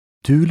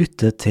Du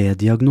lytter til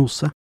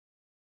Diagnose,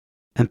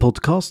 en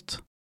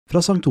podcast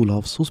fra St.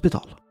 Olavs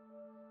hospital.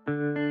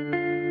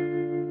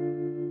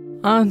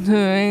 Jeg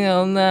tror ikke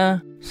at det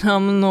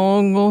kommer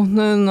noe godt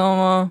ut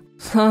av å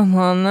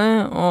sette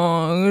ned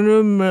og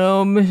gruble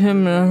og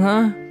bekymre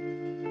seg.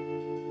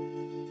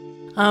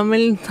 Jeg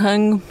vil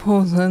tenke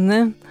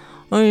positivt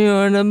og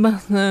gjøre det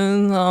beste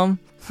ut av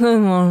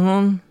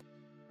situasjonen.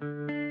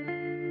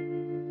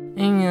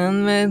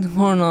 Ingen vet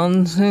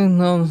hvordan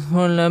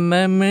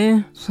sykdomsforløpet blir,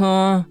 så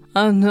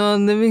jeg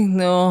tror det er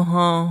viktig å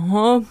ha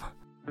håp.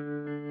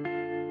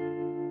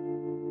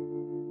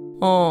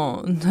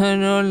 Og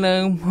tørre å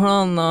legge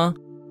planer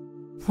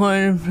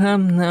for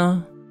fremtiden.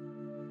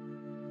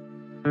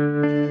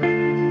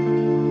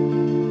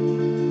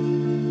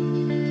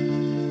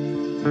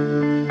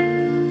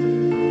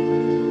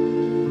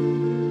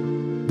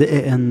 Det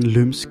er en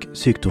lumsk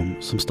sykdom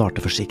som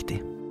starter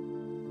forsiktig.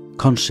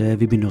 Kanskje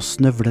vi begynner å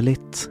snøvle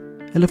litt,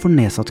 eller får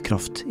nedsatt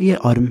kraft i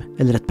en arm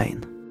eller et bein.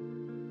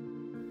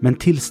 Men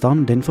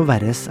tilstanden den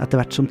forverres etter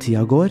hvert som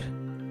tida går,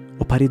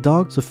 og per i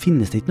dag så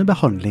finnes det ikke noe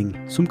behandling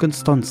som kan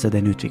stanse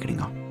den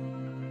utviklingen.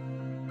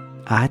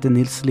 Jeg heter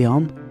Nils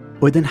Lian,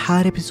 og i denne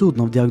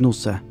episoden av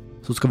Diagnose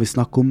så skal vi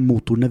snakke om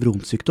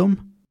motornevronsykdom,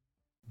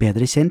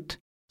 bedre kjent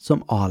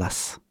som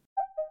ALS.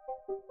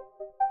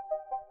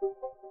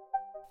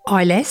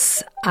 ALS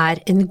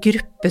er en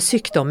gruppe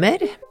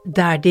sykdommer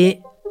der de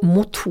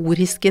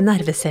motoriske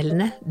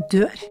nervecellene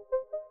dør.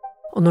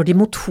 Og når de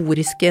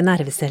motoriske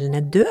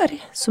nervecellene dør,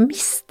 så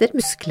mister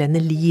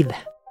musklene liv.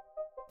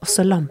 Og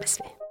så lammes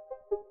vi.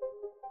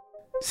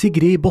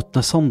 Sigrid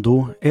Botne Sando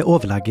er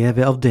overlege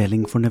ved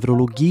avdeling for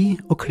nevrologi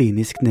og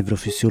klinisk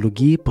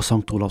nevrofysiologi på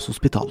St. Olavs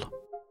hospital,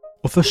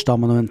 og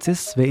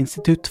førsteamanuensis ved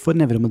Institutt for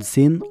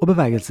nevromedisin og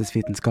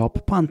bevegelsesvitenskap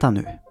på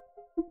NTNU.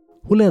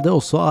 Hun leder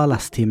også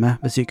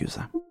ALS-teamet ved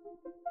sykehuset.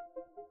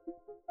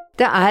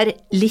 Det er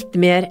litt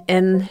mer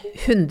enn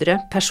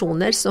 100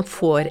 personer som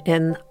får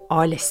en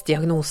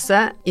ALS-diagnose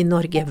i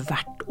Norge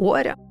hvert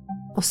år,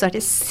 og så er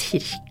det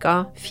ca.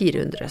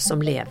 400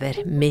 som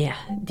lever med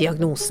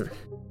diagnosen.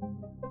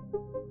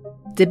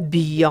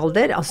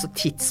 Debutalder, altså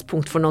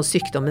tidspunkt for når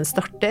sykdommen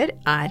starter,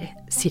 er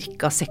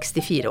ca.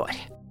 64 år.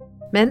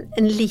 Men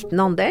en liten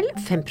andel,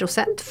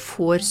 5%,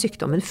 får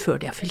sykdommen før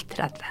de har fylt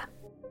 30.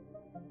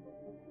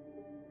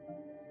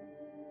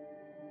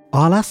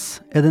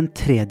 ALS er den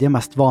tredje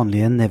mest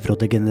vanlige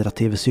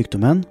nevrodegenerative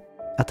sykdommen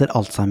etter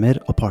Alzheimer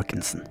og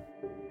Parkinson.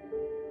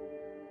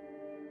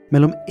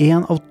 Mellom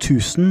 1 av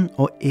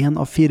 1000 og 1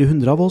 av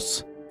 400 av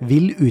oss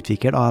vil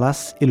utvikle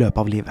ALS i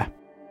løpet av livet.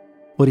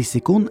 Og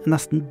risikoen er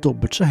nesten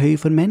dobbelt så høy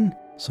for menn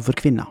som for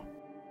kvinner.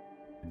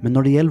 Men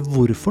når det gjelder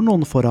hvorfor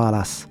noen får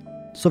ALS,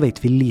 så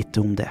vet vi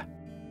lite om det.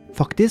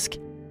 Faktisk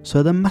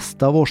så er det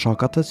meste av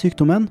årsaken til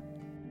sykdommen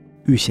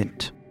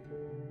ukjent.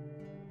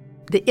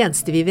 Det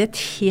eneste vi vet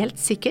helt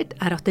sikkert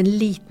er at en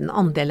liten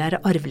andel er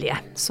arvelige,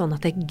 sånn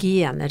at det er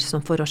gener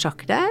som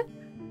forårsaker det,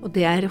 og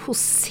det er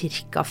hos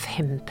ca.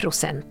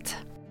 5%.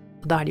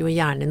 Og da er det jo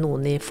gjerne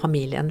noen i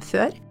familien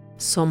før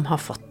som har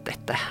fått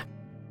dette.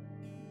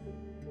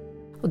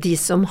 Og de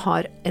som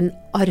har en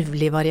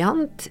arvelig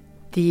variant,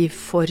 de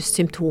får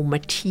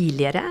symptomer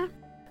tidligere,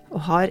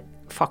 og har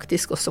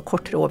faktisk også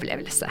kortere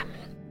overlevelse.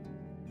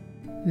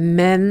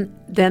 Men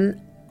den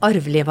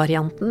arvelige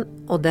varianten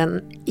og den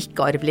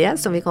ikke-arvelige,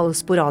 som vi kaller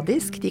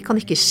sporadisk, de kan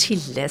ikke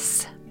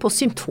skilles på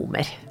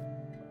symptomer.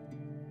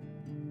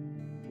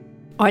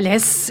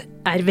 ALS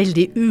er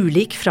veldig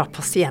ulik fra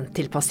pasient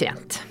til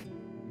pasient.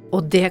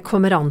 Og det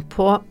kommer an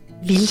på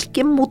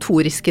hvilke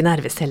motoriske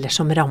nerveceller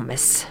som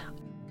rammes.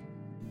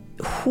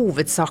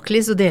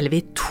 Hovedsakelig så deler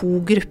vi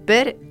 2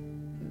 grupper,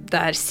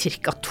 der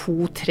ca.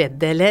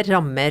 2/3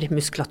 rammer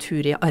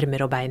muskulatur i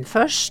armer og bein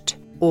først,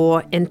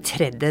 og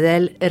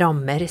 1/3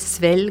 rammer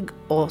svelg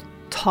og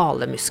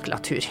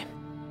talemuskulatur.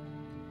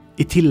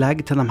 I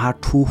tillegg til de her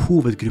 2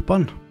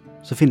 hovedgruppene,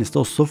 så finnes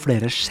det også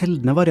flere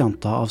sjeldne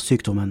varianter av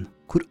sykdommen,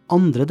 hvor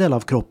andre deler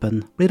av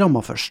kroppen blir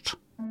rammet først.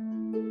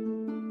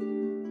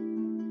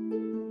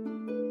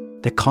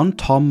 Det kan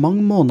ta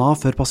mange måneder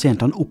før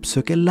pasientene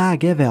oppsøker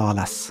lege ved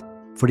ALS,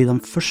 fordi de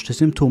første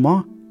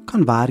symptomene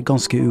kan være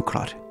ganske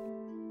uklare.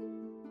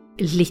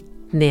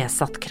 Litt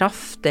nedsatt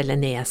kraft eller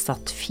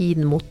nedsatt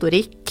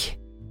finmotorikk,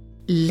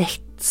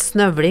 lett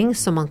snøvling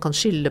som man kan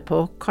skylde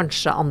på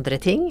kanskje andre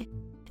ting,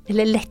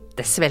 eller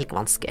lette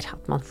svelgvansker,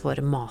 at man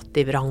får mat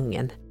i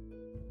vrangen.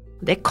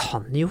 Det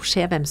kan jo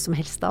skje hvem som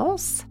helst av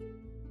oss.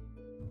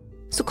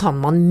 Så kan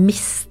man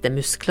miste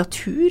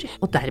muskulatur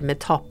og dermed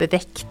tape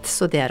vekt,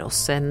 så det er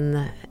også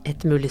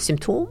et mulig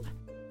symptom.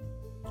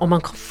 Og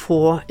man kan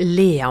få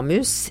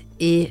leamus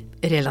i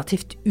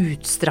relativt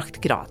utstrakt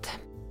grad.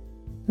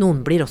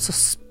 Noen blir også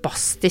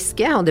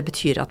spastiske, og det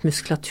betyr at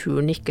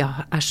muskulaturen ikke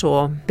er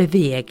så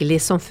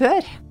bevegelig som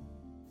før.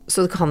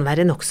 Så det kan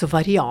være nok så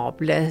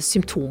variable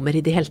symptomer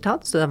i det hele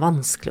tatt, så det er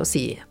vanskelig å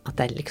si at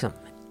det er liksom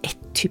et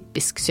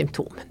typisk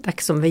symptom. Det er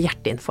ikke som ved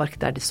hjerteinfarkt,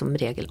 der det som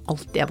regel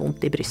alltid er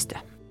vondt i brystet.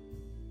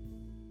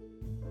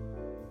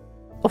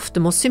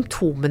 Ofte må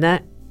symptomene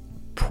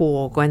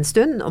pågå en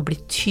stund og bli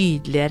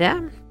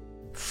tydeligere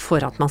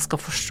for at man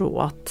skal forstå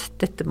at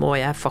dette må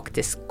jeg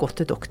faktisk gå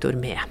til doktor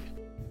med.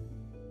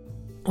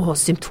 Og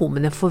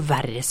symptomene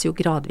forverres jo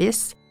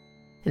gradvis.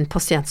 En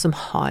pasient som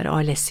har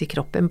ALS i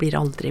kroppen blir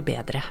aldri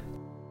bedre.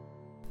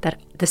 Det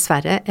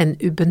dessverre en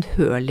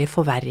ubønnhørlig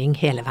forverring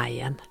hele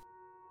veien.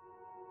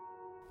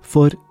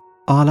 For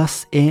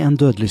ALS en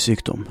dødelig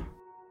sykdom,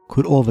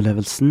 hvor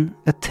overlevelsen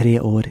 3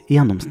 år i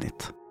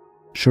gjennomsnitt,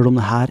 selv om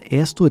det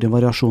her store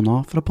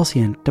variasjoner fra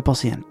pasient til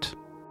pasient.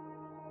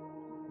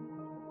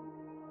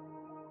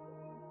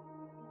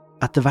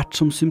 Etter hvert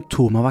som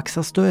symptomer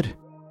vokser seg større,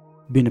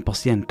 begynner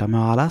pasienter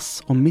med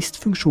ALS å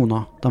miste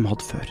funksjoner de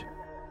hadde før.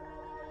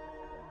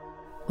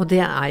 Og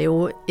det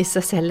jo i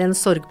seg selv en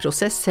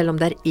sorgprosess, selv om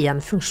det en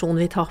funksjon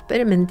vi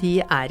taper, men de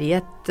i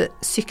et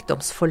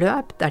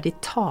sykdomsforløp der de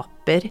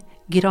taper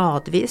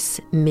gradvis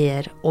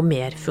mer og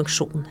mer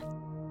funksjon.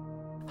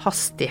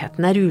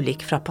 Hastigheten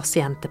ulik fra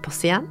pasient til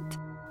pasient,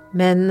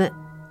 men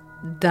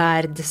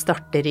der det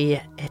starter i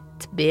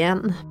et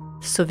ben,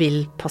 så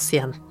vil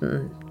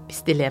pasienten,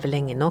 hvis de lever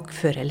lenge nok,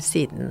 før eller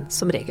siden,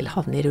 som regel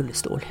havne i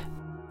rullestol.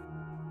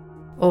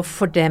 Og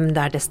for dem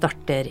der det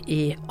starter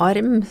i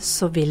arm,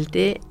 så vil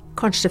de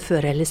kanskje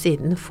før eller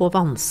siden få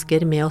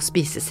vansker med å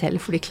spise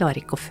selv, for de klarer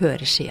ikke å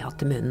føre skjea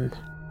til munnen.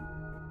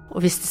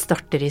 Og hvis det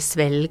starter i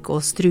svelg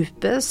og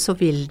strupe, så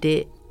vil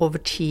de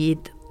over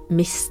tid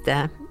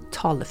miste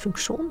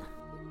talefunksjon.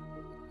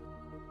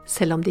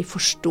 Selv om de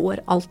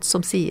forstår alt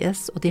som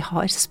sies, og de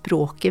har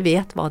språket,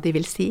 vet hva de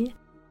vil si,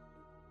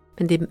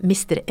 men de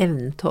mister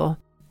evnen til å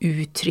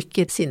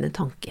uttrykke sine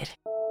tanker.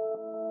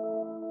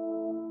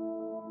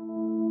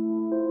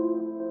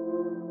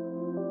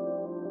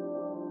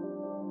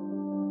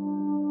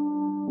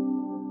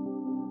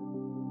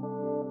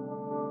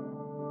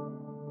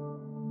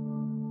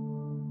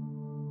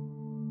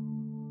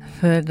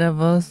 Før jeg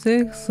var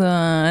syk, så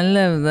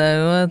levde jeg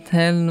jo et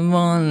helt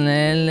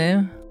vanlig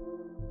liv.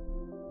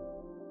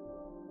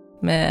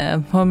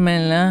 Med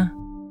familie,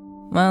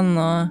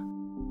 venner,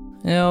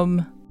 jobb.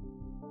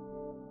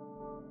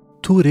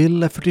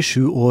 Toril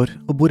 47 år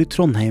og bor i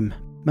Trondheim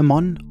med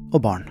mann og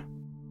barn.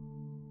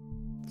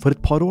 For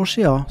et par år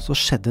siden så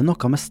skjedde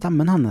noe med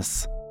stemmen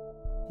hennes,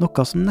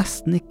 noe som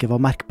nesten ikke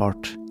var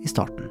merkbart i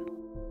starten.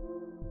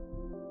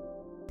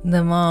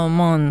 Det var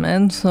mannen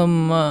min som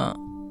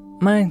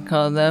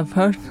merket det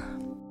først,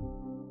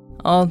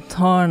 at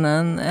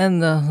talen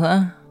endret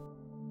seg.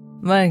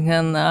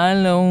 Hverken jeg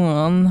eller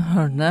ungene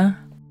hørte det.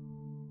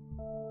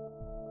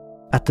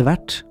 Etter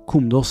hvert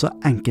kom det også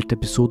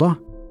enkeltepisoder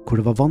hvor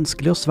det var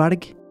vanskelig å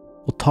svelge,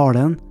 og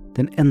talen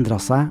den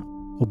endret seg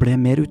og ble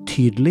mer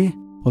utydelig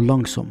og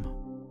langsom.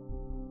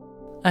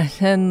 Jeg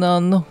kjente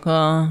at noe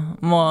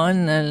var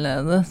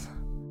annerledes,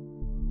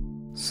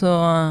 så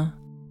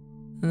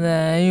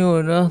det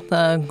gjorde at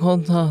jeg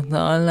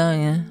kontaktet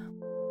lenge.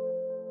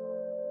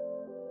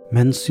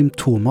 Men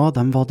symptomer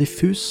de var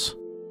diffus,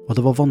 og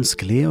det var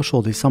vanskelig å se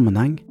det i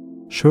sammenheng,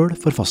 selv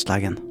for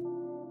fastlegen.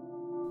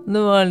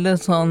 Det var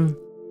litt sånn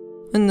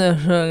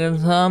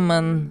undersøkelser,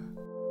 men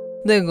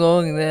det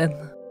går greit.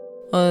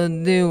 Og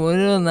de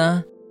gjorde jo det.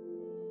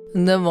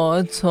 Det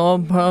var ikke så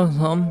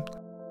plagsomt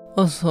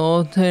og så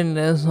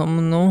tydelig som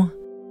nå.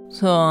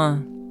 Så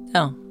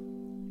ja,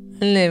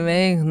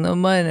 livet gikk nå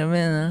bare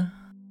videre.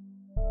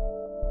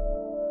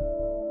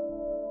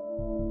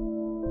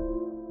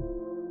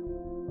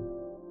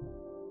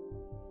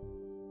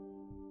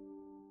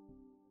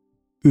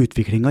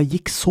 Utviklingen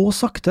gikk så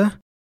sakte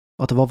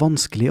at det var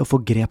vanskelig å få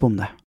grep om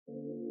det.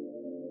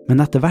 Men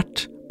etter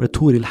hvert ble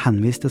Toril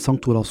henvist til St.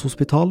 Olavs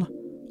hospital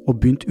og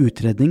begynte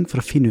utredning for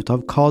å finne ut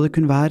av hva det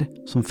kunne være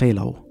som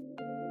feilet henne.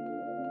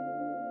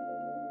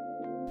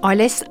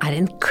 ALS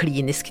en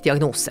klinisk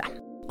diagnose,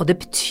 og det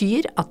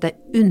betyr at det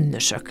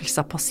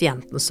undersøkelse av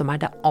pasienten som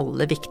det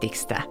aller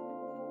viktigste.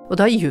 Og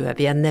da gjør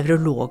vi en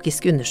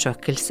nevrologisk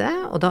undersøkelse,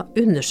 og da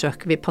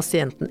undersøker vi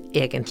pasienten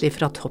egentlig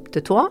fra topp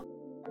til tå.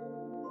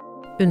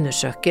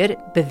 Undersøker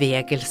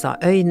bevegelse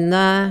av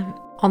øynene,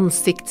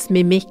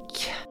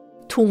 ansiktsmimikk,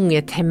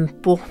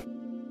 tungetempo,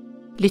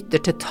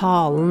 lytter til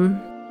talen,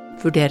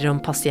 vurderer om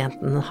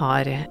pasienten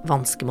har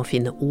vansker med å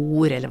finne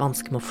ord eller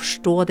vansker med å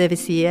forstå det vi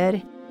sier.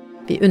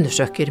 Vi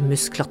undersøker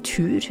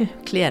muskulatur,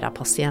 kler av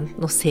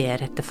pasienten og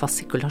ser etter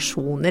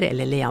fascikulasjoner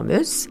eller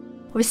leamus,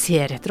 og vi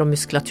ser etter om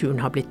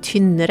muskulaturen har blitt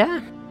tynnere.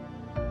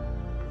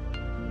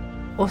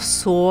 Og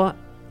så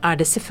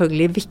det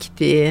selvfølgelig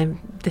viktig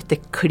dette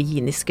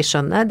kliniske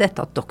skjønnet, dette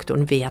at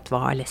doktoren vet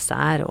hva ALS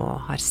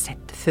og har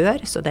sett det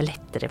før, så det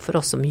lettere for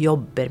oss som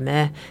jobber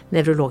med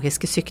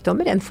nevrologiske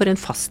sykdommer enn for en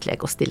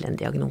fastlege å stille en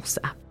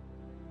diagnose.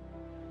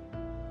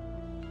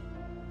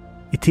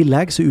 I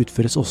tillegg så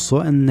utføres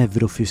også en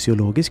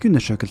nevrofysiologisk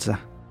undersøkelse,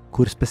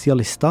 hvor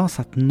spesialister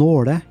setter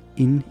nåler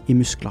inn i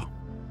muskler.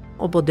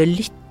 Og både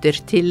lytter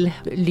til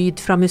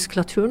lyd fra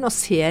muskulaturen og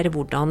ser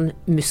hvordan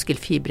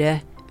muskelfibre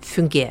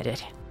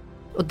fungerer.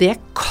 Og det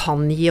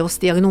kan gi oss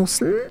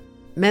diagnosen,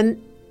 men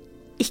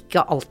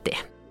ikke alltid.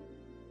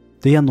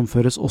 Det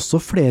gjennomføres også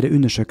flere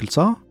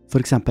undersøkelser,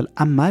 for eksempel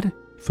MR,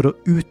 for å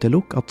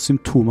utelukke at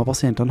symptomer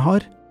pasientene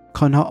har,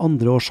 kan ha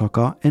andre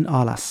årsaker enn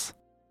ALS.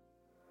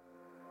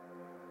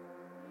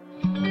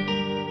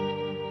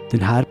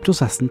 Denne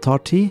prosessen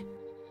tar tid,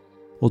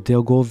 og det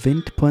å gå og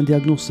vente på en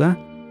diagnose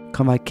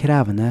kan være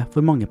krevende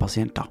for mange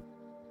pasienter.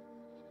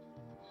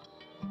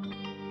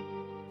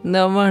 Det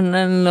har vært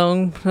en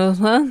lang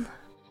prosess.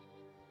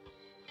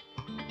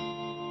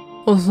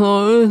 Og så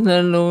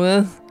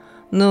utelukkes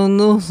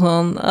noe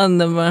sånn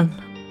etter hvert.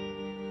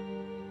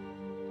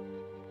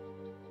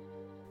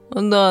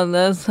 Og da er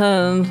det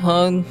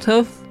selvsagt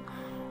tøft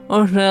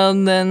å se at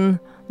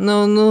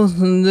noe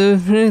som du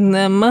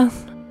frykter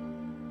mest,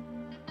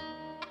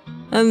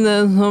 er det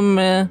som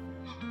er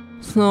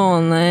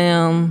stående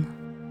igjen.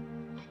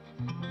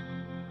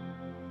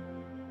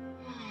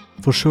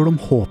 For selv om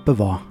håpet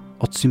var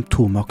at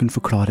symptomer kunne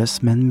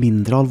forklares med en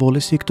mindre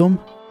alvorlig sykdom,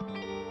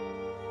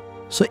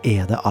 så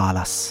er det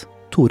ALS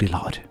Toril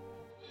har.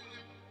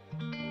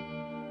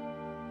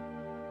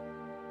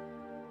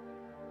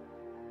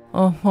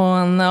 Å få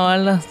en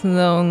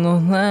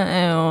ALS-diagnose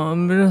er jo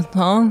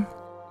brutal.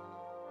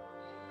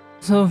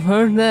 Så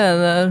først er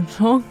det et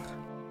sjokk.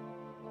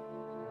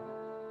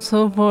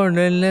 Så får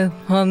du litt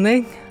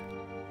panikk.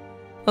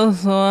 Og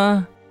så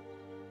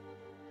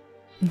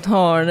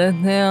tar det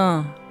tid,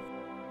 ja.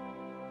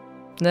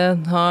 Det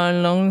tar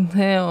lang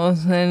tid å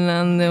stille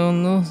en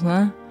diagnose.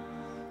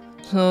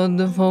 Så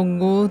du får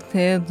god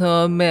tid til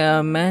å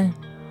bearbeide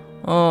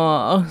og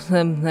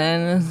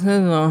akseptere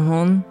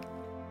situasjonen.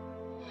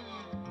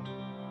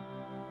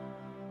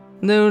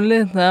 Det er jo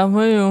litt jeg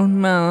får gjort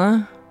med det,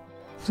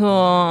 så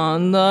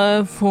da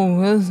er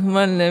fokus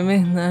veldig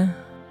viktig.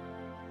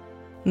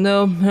 Det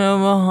å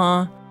prøve å ha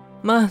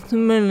mest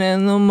mulig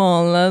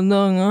normale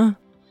dager,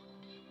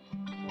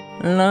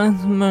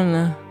 langt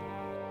mulig.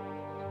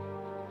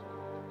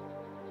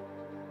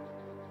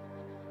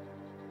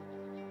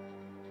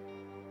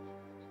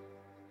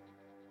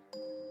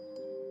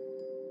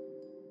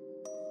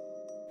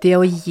 Det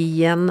å gi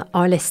en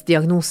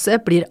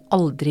ALS-diagnose blir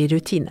aldri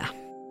rutine.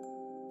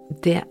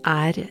 Det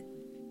er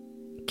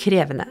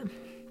krevende.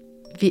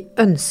 Vi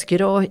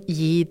ønsker å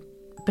gi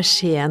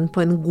beskjeden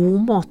på en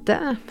god måte,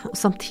 og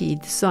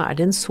samtidig så er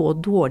det en så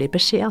dårlig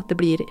beskjed at det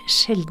blir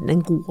sjelden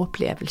en god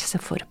opplevelse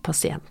for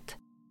pasient.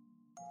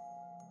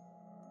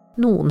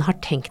 Noen har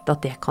tenkt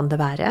at det kan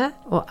det være,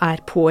 og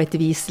er på et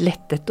vis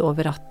lettet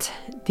over at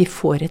de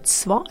får et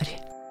svar.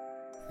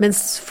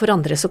 Mens for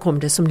andre så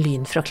kommer det som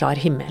lyn fra klar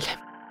himmel.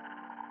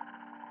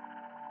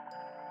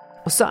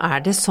 Og så er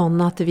det sånn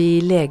at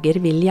vi leger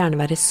vil gjerne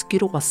være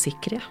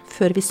skråsikre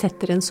før vi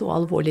setter en så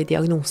alvorlig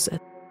diagnose.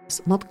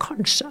 Sånn at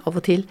kanskje av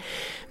og til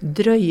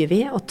drøyer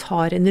vi og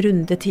tar en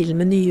runde til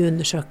med nye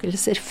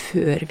undersøkelser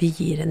før vi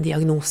gir en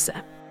diagnose.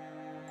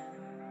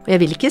 Og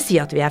jeg vil ikke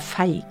si at vi er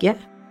feige,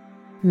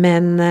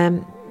 men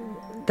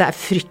det er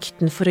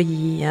frykten for å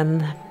gi en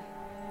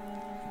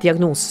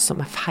diagnose som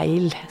er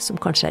feil, som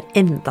kanskje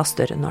er enda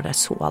større når det er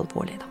så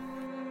alvorlig da.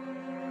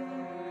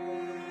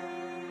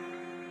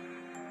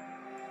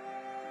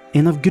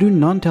 En av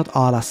grunnene til at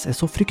ALS er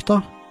så fryktet,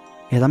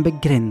 er de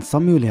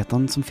begrensede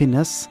mulighetene som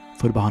finnes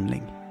for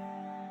behandling.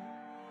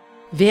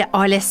 Ved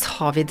ALS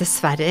har vi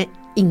dessverre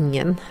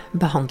ingen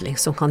behandling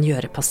som kan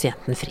gjøre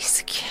pasienten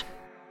frisk.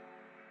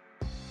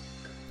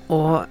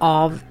 Og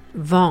av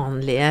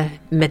vanlige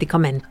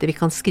medikamenter vi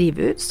kan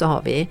skrive ut, så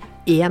har vi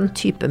en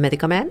type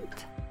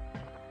medikament.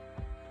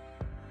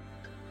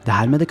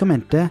 Dette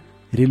medikamentet,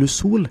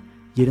 Riluzol,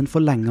 gir en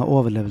forlenget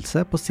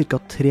overlevelse på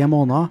ca. 3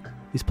 måneder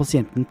hvis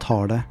pasienten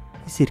tar det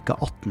i ca.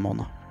 18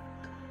 måneder.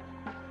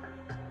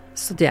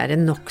 Så det er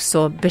en nok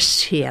så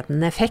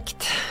beskjeden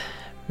effekt,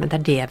 men det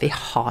er det vi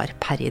har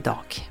per i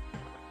dag.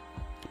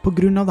 På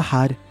grunn av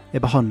dette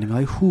er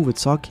behandlingen i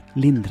hovedsak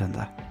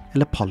lindrende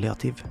eller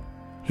palliativ,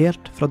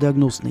 helt fra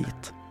diagnosen er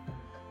gitt.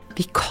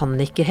 Vi kan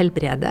ikke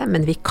helbrede,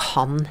 men vi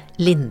kan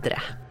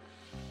lindre.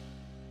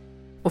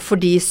 Og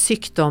fordi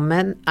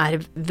sykdommen er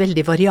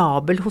veldig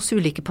variabel hos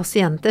ulike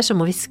pasienter, så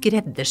må vi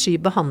skreddersy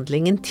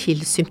behandlingen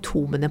til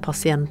symptomene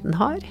pasienten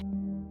har.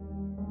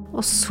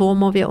 Og så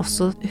må vi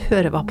også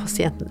høre hva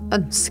pasienten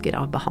ønsker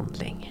av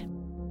behandling.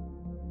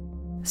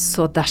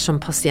 Så dersom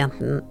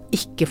pasienten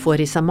ikke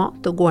får i seg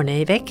mat og går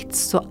ned i vekt,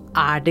 så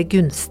er det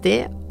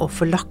gunstig å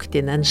få lagt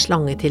inn en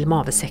slange til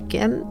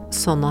mavesekken,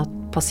 sånn at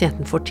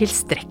pasienten får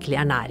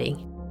tilstrekkelig ernæring.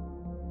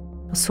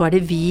 Og så er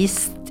det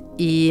vist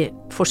i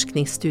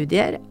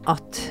forskningsstudier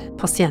at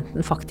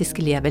pasienten faktisk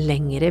lever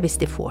lengre hvis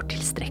de får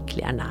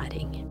tilstrekkelig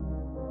ernæring.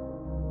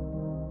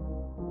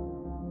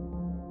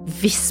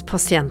 Hvis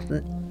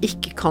pasienten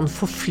ikke kan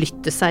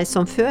forflytte seg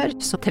som før,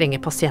 så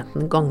trenger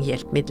pasienten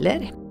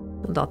ganghjelpmidler.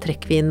 Da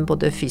trekker vi inn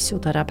både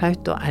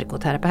fysioterapeut og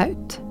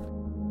ergoterapeut.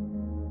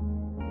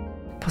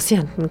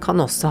 Pasienten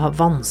kan også ha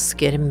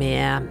vansker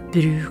med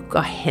bruk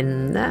av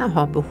hendene,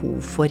 ha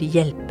behov for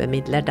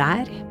hjelpemidler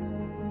der.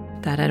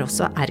 Der er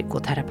også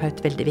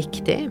ergoterapeut veldig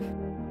viktig.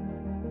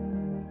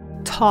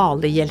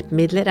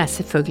 Talehjelpemidler er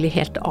selvfølgelig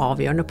helt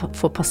avgjørende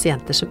for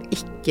pasienter som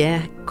ikke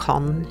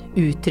kan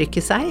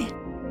uttrykke seg.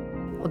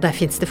 Og der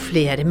finnes det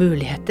flere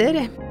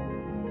muligheter.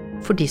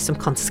 For de som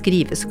kan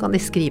skrive, så kan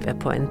de skrive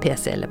på en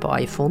PC eller på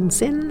iPhone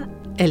sin,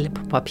 eller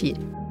på papir.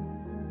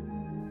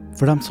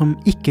 For dem som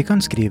ikke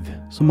kan skrive,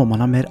 så må man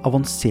ha mer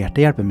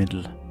avanserte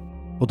hjelpemidler,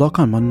 Og da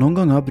kan man noen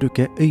ganger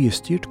bruke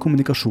øyestyrt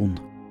kommunikasjon,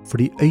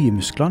 fordi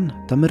øyemusklene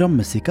de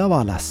rammes ikke av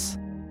ALS,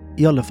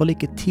 i alle fall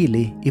ikke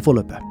tidlig i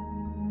forløpet.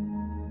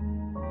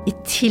 I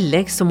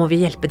tillegg så må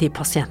vi hjelpe de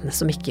pasientene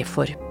som ikke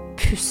får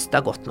pusta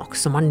godt nok,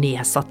 som har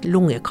nedsatt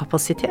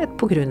lungekapasitet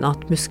på grunn av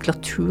at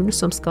muskulaturen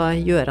som skal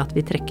gjøre at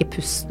vi trekker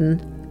pusten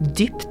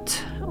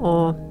dypt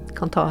og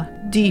kan ta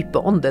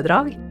dype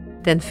åndedrag,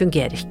 den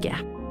fungerer ikke.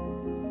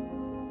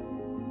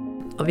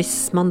 Og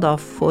hvis man da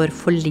får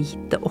for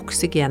lite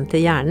oksygen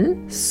til hjernen,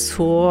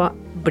 så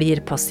blir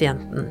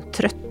pasienten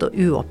trøtt og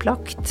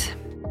uopplagt.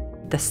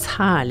 Det er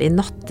særlig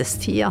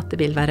nattestid at det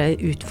vil være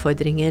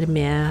utfordringer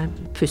med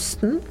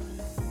pusten.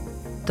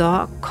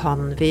 Da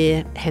kan vi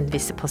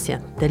henvise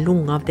pasienten til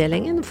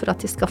lungeavdelingen for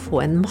at de skal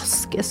få en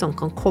maske som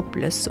kan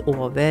kobles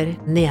over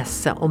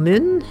nese og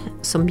munn,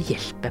 som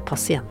hjelper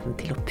pasienten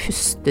til å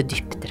puste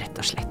dypt,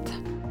 rett og slett.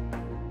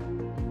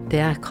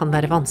 Det kan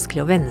være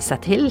vanskelig å venne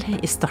seg til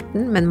i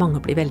starten, men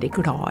mange blir veldig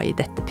glad i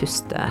dette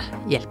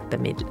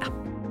pustehjelpemiddelet.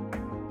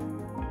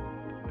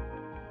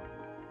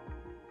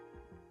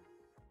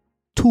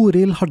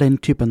 Toril har den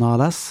typen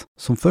ALS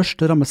som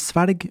først rammer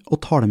svelg og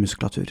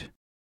talemuskulatur.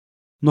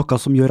 Noe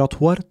som gjør at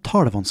hun har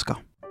talevansker.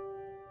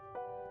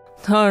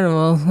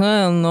 Talevansker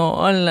er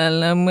noe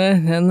alle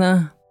merker det.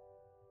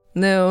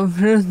 Det er jo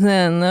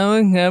frustrerende å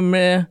ikke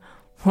bli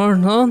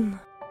forstått,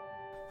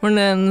 for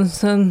det er en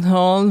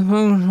sentral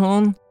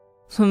funksjon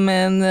som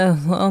er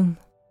nedsatt.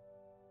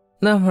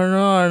 Derfor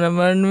har det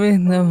vært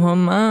viktig for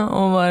meg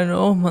å være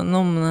åpen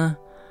om det,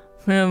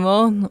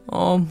 privat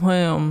og på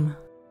jobb.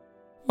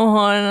 Og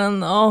har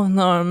en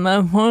avtale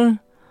med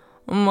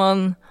folk om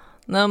at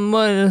de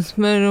bare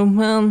spør opp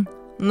igjen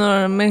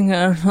når de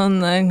ikke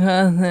skjønner hva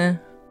jeg sier.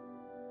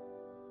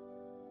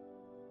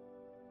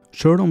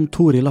 Selv om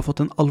Toril har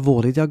fått en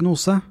alvorlig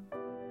diagnose,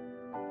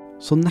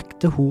 så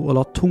nekter hun å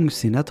la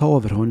tungsinnet ta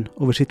overhånd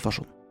over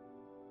situasjonen.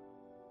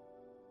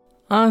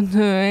 Jeg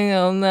tror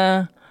ikke at det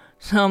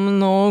kommer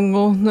noe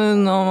godt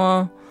ut av å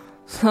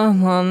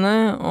sette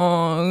ned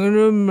og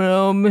gruble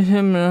og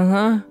bekymre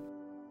seg.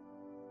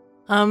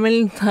 Jeg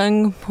vil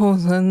tenke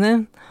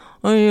positivt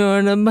og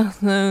gjøre det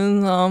beste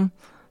ut av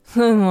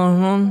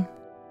situasjonen.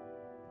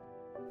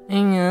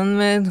 Ingen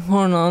vet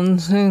hvordan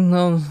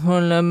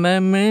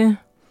sykdomsforløpet blir,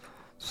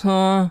 så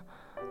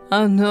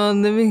jeg tror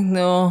det er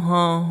viktig å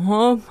ha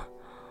håp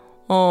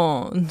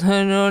og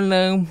tørre å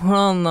legge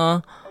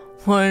planer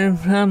for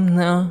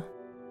fremtiden.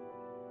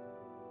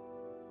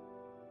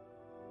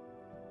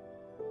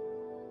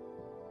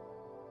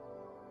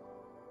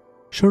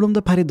 Selv om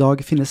det per i dag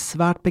finnes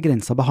svært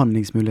begrenset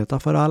behandlingsmuligheter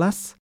for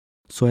ALS,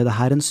 så er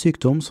dette en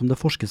sykdom som det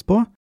forskes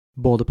på,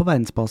 både på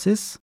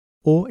verdensbasis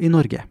og i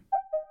Norge.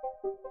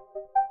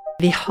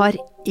 Vi har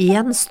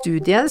en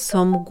studie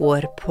som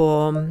går på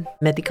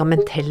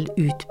medikamentell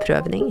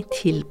utprøvning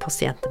til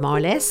pasienter med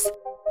ALS,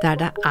 der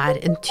det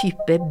er en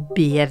type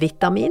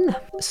B-vitamin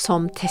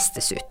som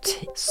testes ut,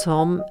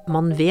 som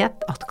man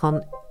vet at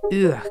kan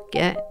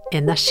øke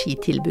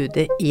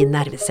energitilbudet i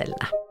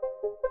nervecellene.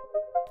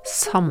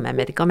 Samme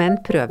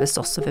medikament prøves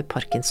også ved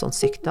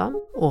Parkinsons sykdom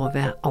og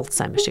ved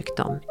Alzheimers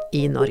sykdom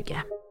i Norge.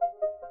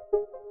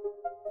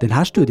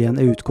 Denne studien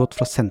er utgått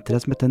fra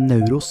senteret som heter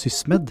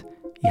Neurosysmed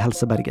i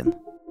Helse Bergen,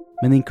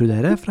 men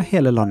inkluderer fra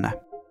hele landet.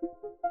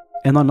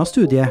 En annen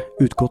studie,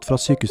 utgått fra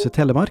Sykehuset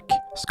Telemark,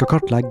 skal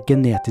kartlegge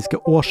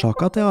genetiske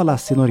årsaker til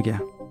ALS i Norge,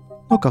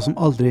 noe som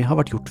aldri har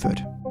vært gjort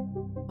før.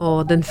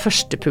 Og den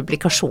første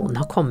publikasjonen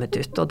har kommet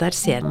ut, og der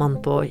ser man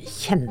på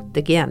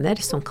kjente gener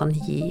som kan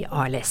gi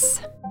ALS.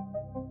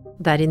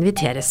 Der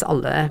inviteres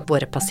alle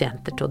våre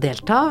pasienter til å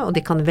delta, og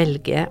de kan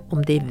velge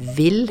om de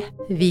vil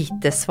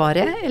vite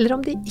svaret, eller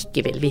om de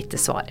ikke vil vite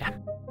svaret.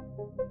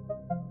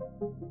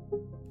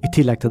 I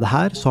tillegg til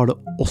dette så har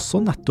det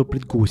også nettopp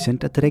blitt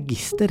godkjent et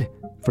register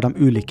for de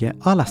ulike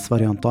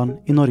ALS-variantene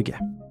i Norge.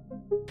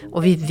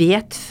 Og vi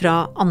vet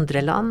fra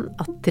andre land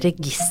at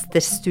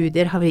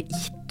registerstudier har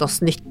gitt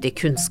oss nyttig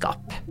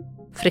kunnskap.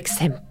 For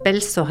eksempel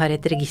så har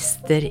et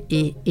register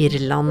i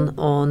Irland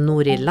og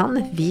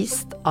Nord-Irland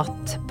vist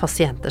at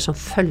pasienter som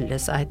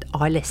følges av et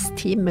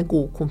ALS-team med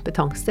god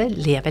kompetanse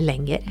lever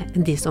lenger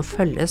enn de som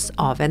følges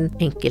av en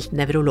enkelt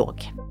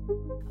nevrolog.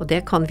 Og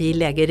det kan vi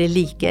leger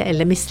like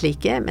eller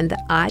mislike, men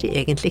det er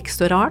egentlig ikke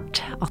så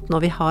rart at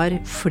når vi har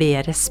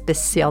flere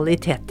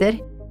spesialiteter,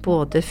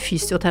 både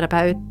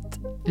fysioterapeut,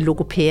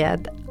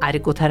 logoped,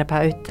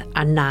 ergoterapeut,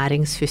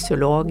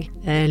 ernæringsfysiolog,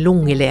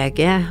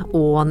 lungelege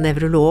og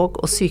nevrolog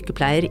og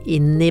sykepleier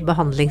inn i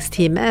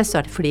behandlingsteamet, så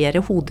er det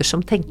flere hoder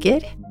som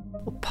tenker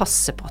og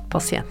passer på at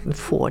pasienten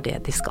får det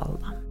de skal.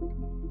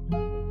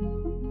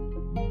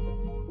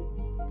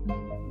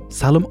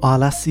 Selv om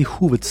ALS i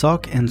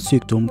hovedsak er en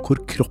sykdom hvor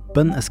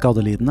kroppen er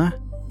skadelidende,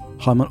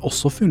 har man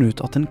også funnet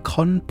ut at den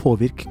kan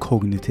påvirke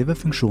kognitive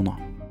funksjoner.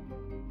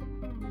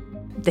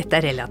 Dette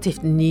er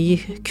relativt ny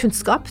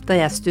kunnskap. Da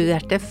jeg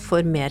studerte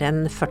for mer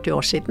enn 40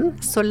 år siden,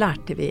 så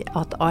lærte vi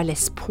at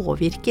ALS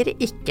påvirker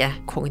ikke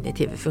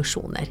kognitive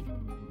funksjoner.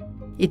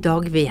 I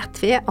dag vet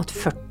vi at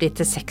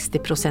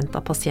 40–60%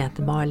 av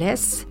pasienter med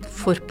ALS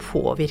får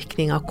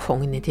påvirkning av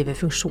kognitive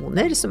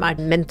funksjoner, som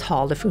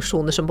mentale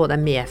funksjoner som både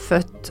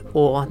medfødt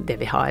og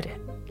det vi har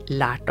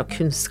lært av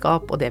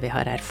kunnskap og det vi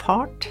har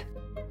erfart.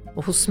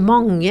 Og hos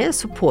mange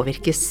så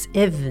påvirkes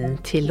evnen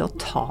til å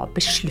ta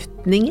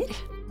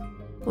beslutninger.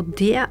 Og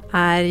det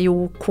jo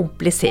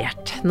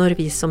komplisert når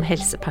vi som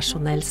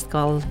helsepersonell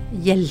skal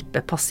hjelpe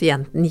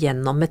pasienten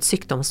gjennom et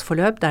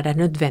sykdomsforløp der det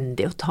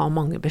nødvendig å ta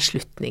mange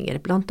beslutninger,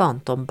 blant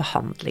annet om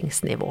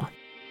behandlingsnivå.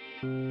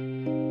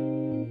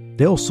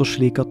 Det også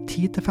slik at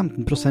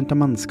 10–15%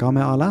 av mennesker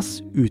med ALS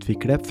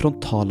utvikler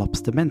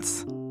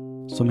frontallapsdemens,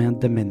 som en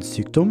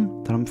demenssykdom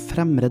der de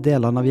fremre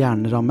delene av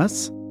hjernen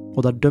rammes,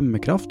 og der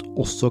dømmekraft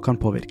også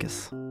kan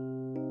påvirkes.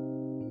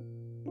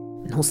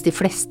 Hos de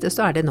fleste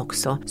så det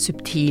nokså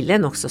subtile,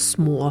 nokså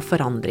små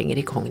forandringer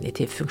i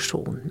kognitiv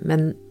funksjon,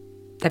 men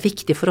det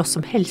viktig for oss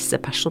som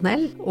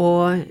helsepersonell å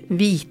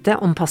vite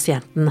om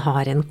pasienten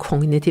har en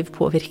kognitiv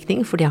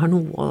påvirkning, for det har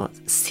noe å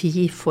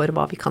si for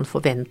hva vi kan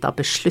forvente av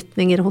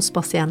beslutninger hos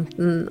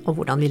pasienten, og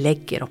hvordan vi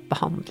legger opp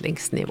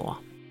behandlingsnivå.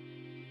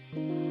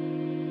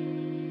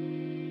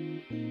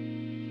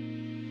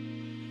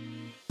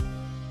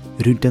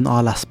 Rundt en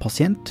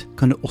ALS-pasient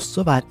kan det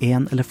også være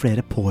en eller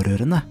flere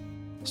pårørende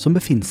som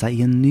befinner seg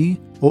i en ny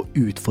og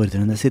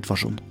utfordrende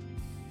situasjon.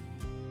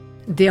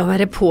 Det å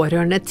være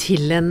pårørende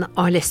til en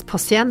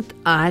ALS-pasient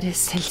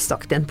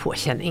selvsagt en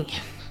påkjenning.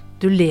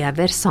 Du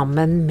lever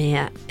sammen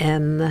med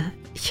en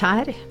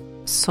kjær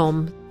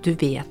som du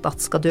vet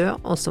at skal dø,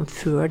 og som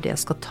før det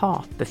skal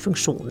tape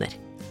funksjoner.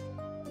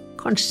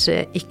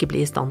 Kanskje ikke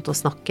bli i stand til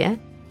å snakke,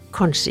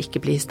 kanskje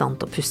ikke bli i stand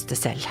til å puste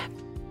selv.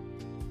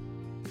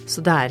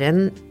 Så det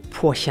en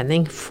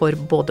påkjenning for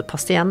både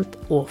pasient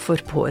og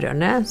for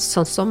pårørende,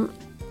 sånn som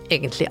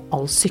egentlig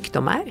all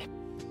sykdom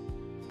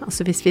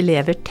Altså hvis vi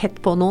lever tett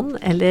på noen,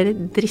 eller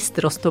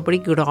drister oss til å bli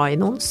glad i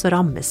noen, så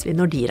rammes vi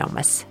når de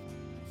rammes.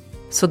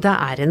 Så det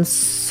en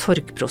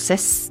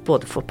sorgprosess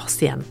både for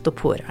pasient og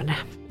pårørende.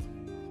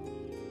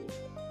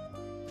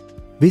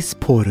 Hvis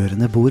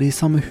pårørende bor i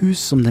samme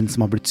hus som den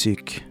som har blitt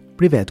syk,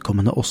 blir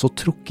vedkommende også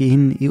trukket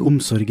inn i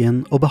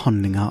omsorgen og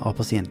behandlingen av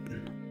pasienten.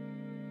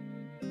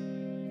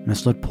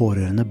 Mens når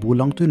pårørende bor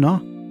langt unna,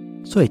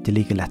 så det ikke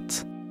like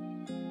lett.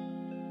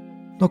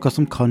 Noe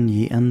som kan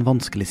gi en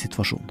vanskelig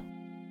situasjon.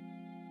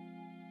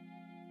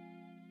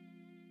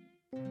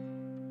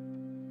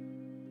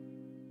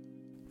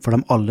 For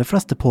de aller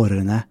fleste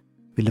pårørende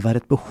vil det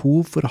være et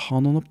behov for å ha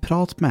noen å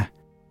prate med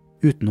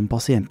utenom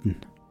pasienten.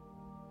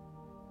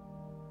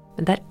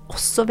 Men det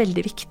også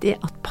veldig viktig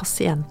at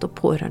pasient og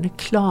pårørende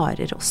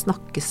klarer å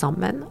snakke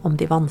sammen om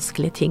de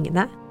vanskelige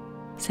tingene,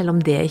 selv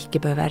om det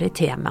ikke bør være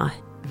tema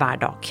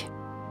hver dag.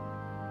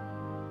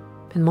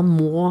 Men man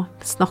må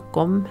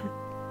snakke om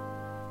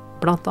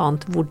blant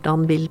annet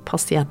hvordan vil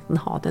pasienten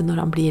ha det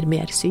når han blir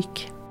mer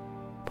syk.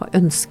 Hva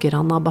ønsker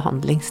han av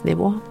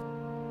behandlingsnivå?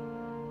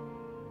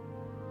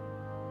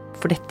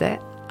 For dette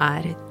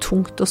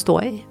tungt å stå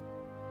i,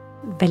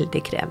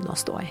 veldig krevende å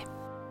stå i.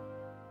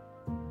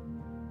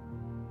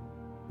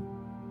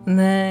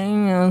 Det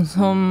ingen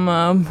som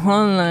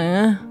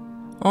planlegger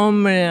å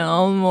bli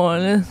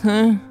alvorlig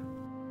syk,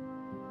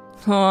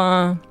 så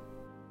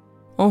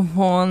å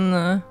få en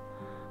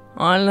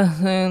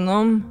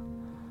ALS-sykdom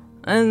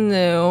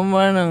endrer jo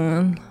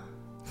hverdagen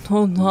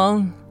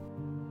totalt.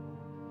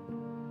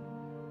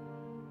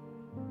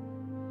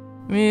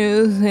 Mye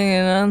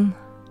usikkerhet,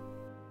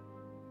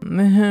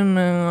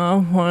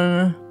 bekymringer for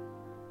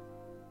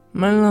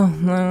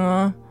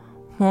belastninger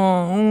på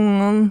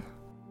ungen,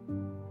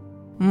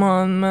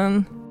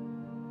 mannen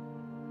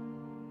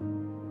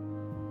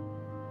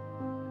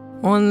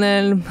og en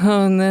del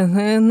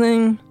praktiske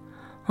ting.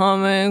 Har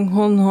vi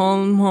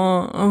kontroll på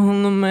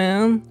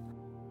økonomien?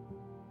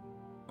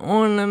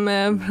 Ordne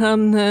med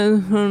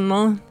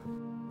fremtidsfullmakt.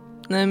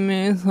 Det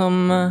mye som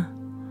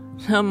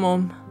kommer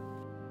om,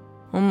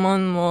 og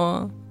man må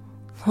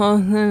ta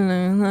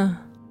stilling til.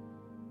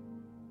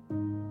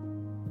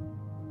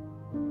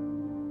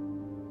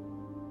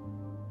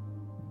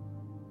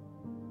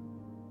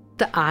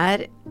 Det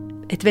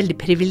et veldig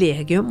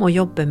privilegium å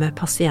jobbe med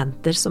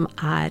pasienter som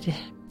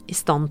i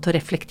stand til å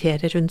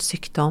reflektere rundt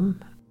sykdom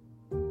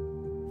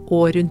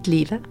og rundt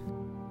livet.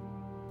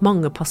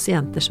 Mange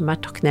pasienter som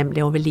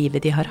takknemlige over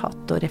livet de har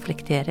hatt og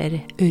reflekterer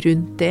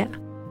rundt det.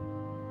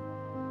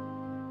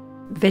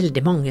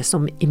 Veldig mange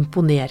som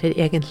imponerer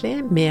egentlig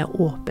med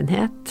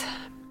åpenhet,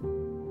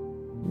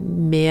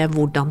 med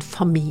hvordan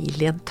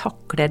familien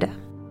takler det.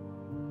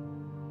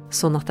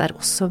 Sånn at det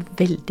også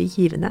veldig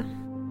givende.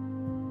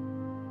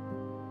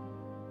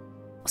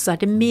 Og så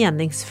det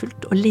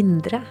meningsfullt å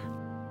lindre,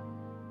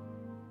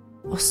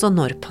 også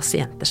når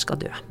pasienter skal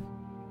dø.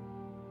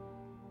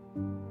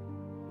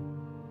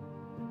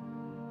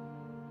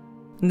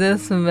 Det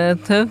som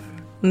tøft,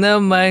 det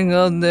å merke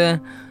at du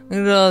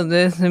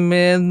gradvis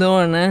blir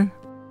dårlig.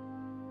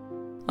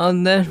 At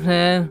det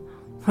skjer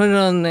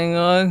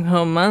forandringer i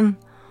kroppen,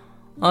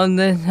 at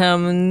det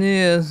kommer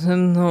nye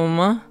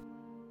symptomer.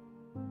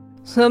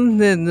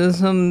 Samtidig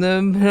som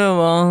du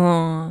prøver å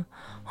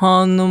ha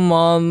en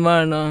normal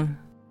hverdag.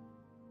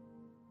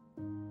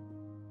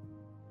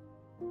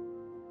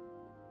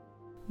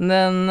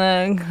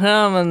 Den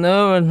krevende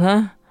øvelse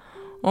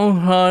å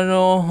klare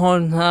å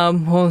holde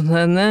seg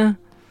positiv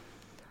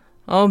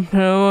og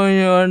prøve å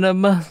gjøre det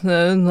beste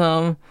ut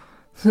av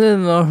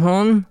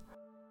situasjonen.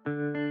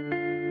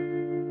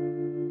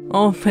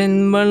 Og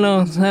finne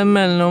balanse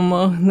mellom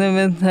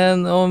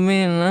aktivitet og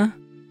hvile.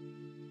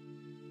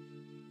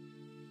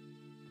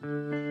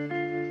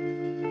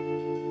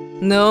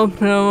 Det å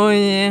prøve å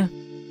gi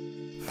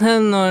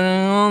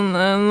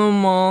tenåringene en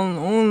normal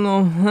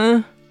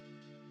ungdomstid.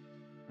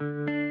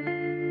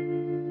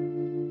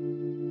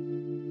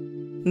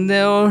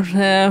 Det å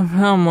se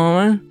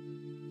fremover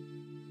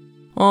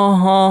og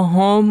ha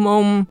håp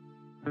om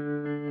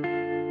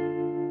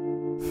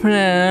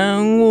flere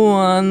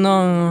gode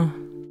dager.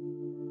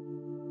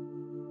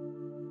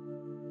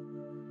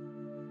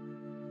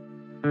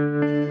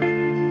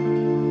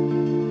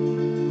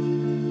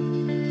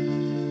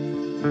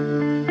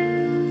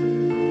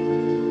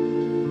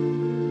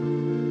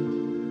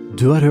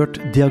 Du har hørt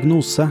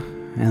Diagnose,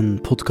 en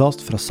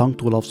podcast fra St.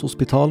 Olavs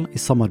Hospital i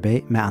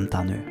samarbeid med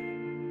NTNU.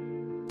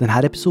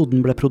 Denne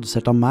episoden ble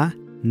produsert av meg,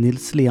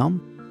 Nils Lian,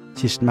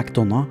 Kirsten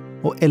McDonough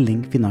og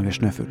Elling Finnanger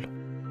Snøfull.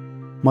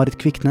 Marit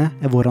Kvikne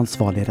er vår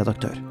ansvarlige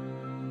redaktør.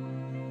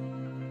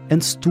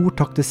 En stor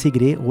takk til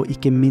Sigrid og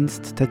ikke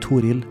minst til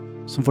Toril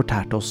som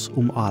fortalte oss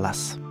om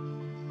ALS.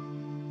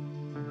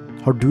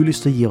 Har du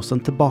lyst til å gi oss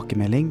en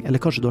tilbakemelding, eller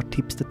kanskje du har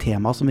tips til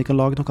tema som vi kan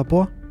lage noe på?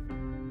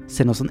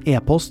 Send oss en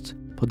e-post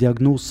på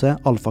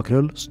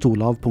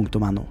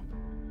diagnose@stolav.no.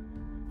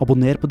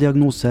 Abonner på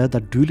Diagnose der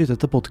du lytter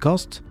til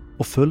podcast,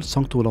 og følg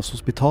St. Olavs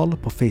Hospital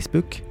på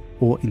Facebook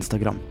og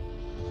Instagram.